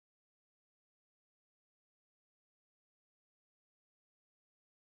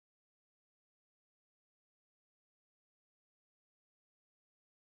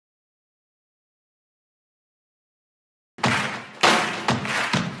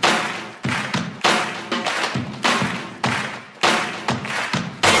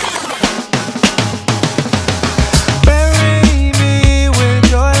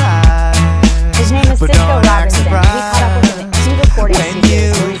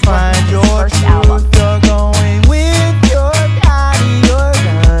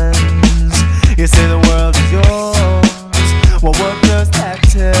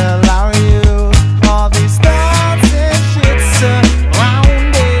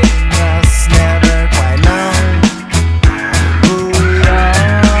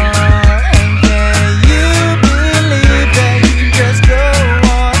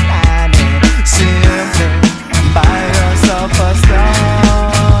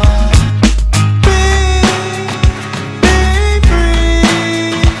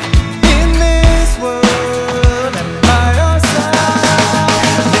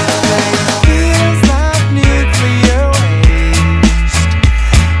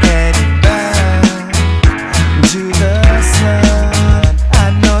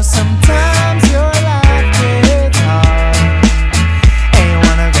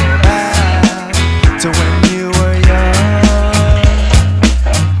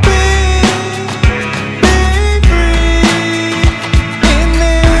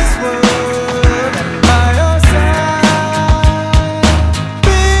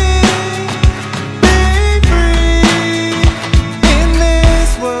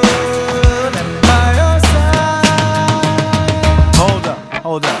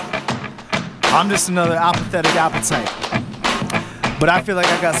just another apathetic appetite. But I feel like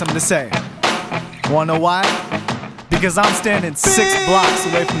I got something to say. Wanna know why? Because I'm standing 6 blocks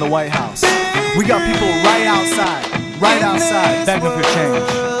away from the White House. We got people right outside, begging for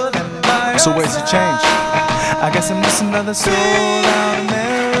change. So where's the change? I guess I'm just another sold-out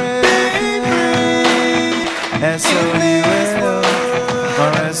American. S-O-U-L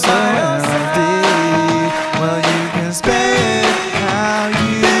or S-O-L-D. Well, you can spell it how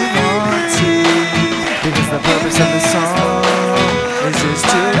you want to, because the purpose of the song is just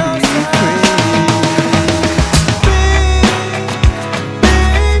to be free.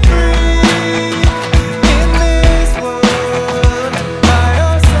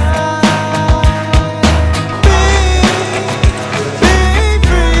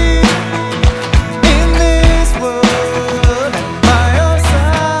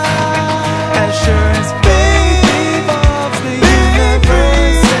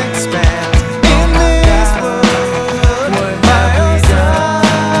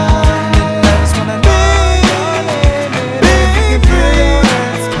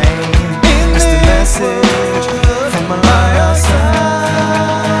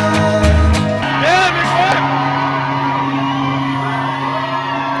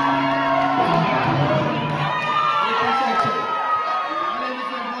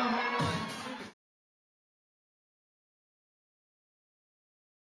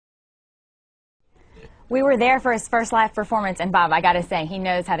 We were there for his first live performance, and Bob, I gotta say, he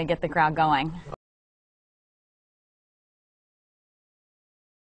knows how to get the crowd going.